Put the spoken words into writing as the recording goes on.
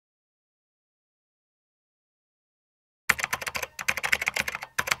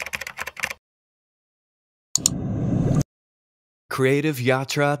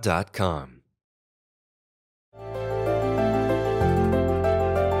CreativeYatra.com.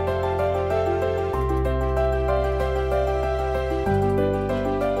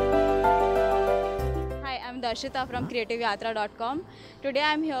 Hi, I'm Darshita from CreativeYatra.com. Today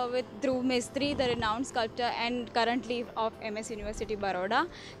I'm here with Dhruva Mistry, the renowned sculptor and currently of MS University Baroda.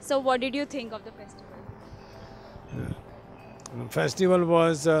 So what did you think of the festival? Festival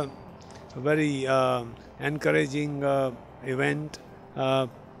was a very encouraging event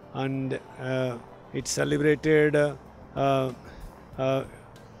and it celebrated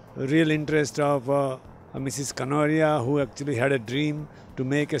real interest of Mrs. Kanoria, who actually had a dream to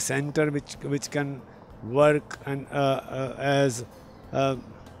make a center which can work and as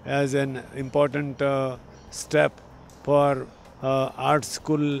an important step for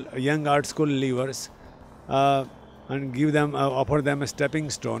young art school leavers, and give them offer them a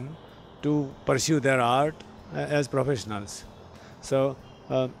stepping stone to pursue their art as professionals. So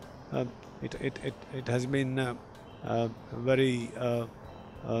it has been very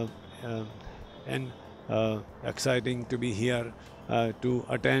exciting to be here to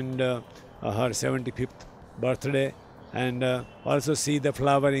attend her 75th birthday and also see the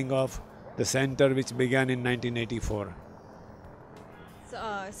flowering of the center which began in 1984.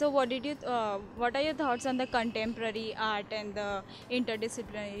 So what are your thoughts on the contemporary art and the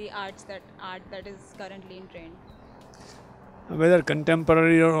interdisciplinary art that is currently in trend? Whether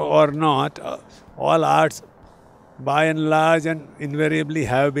contemporary or not, all arts by and large and invariably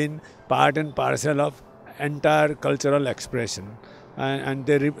have been part and parcel of entire cultural expression, and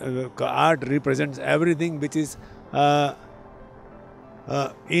art represents everything which is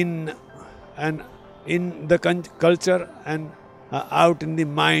in the culture and out in the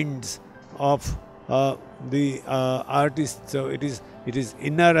minds of the artists. So it is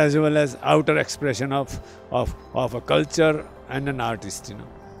inner as well as outer expression of a culture and an artist.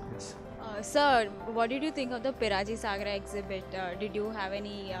 Yes. Sir, what did you think of the Piraji Sagra exhibit? Did you have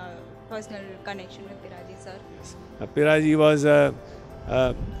any personal connection with Piraji, sir? Yes. Piraji was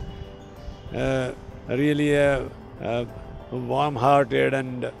really a warm-hearted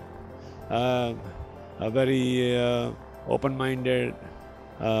and a very open-minded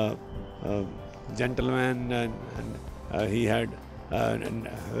gentleman, and he had a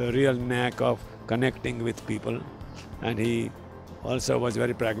real knack of connecting with people, and he also was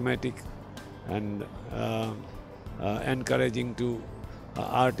very pragmatic and encouraging to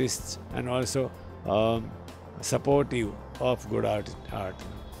artists, and also supportive of good art.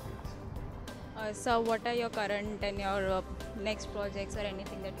 So what are your current and your next projects or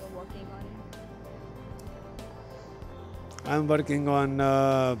anything that you're working on? I'm working on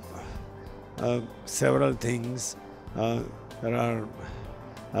several things. There are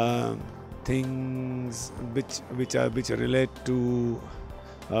things which relate to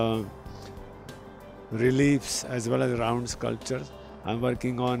reliefs as well as round sculptures. I'm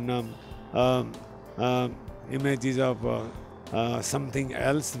working on images of something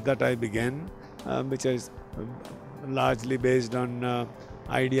else that I began, which is largely based on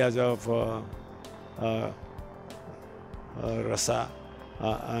ideas of rasa,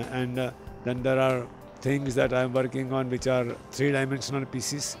 and then there are things that I'm working on which are three-dimensional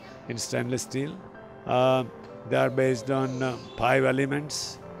pieces in stainless steel. They are based on 5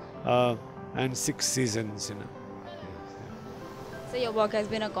 elements and 6 seasons. So your work has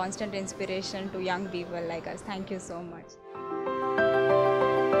been a constant inspiration to young people like us. Thank you so much.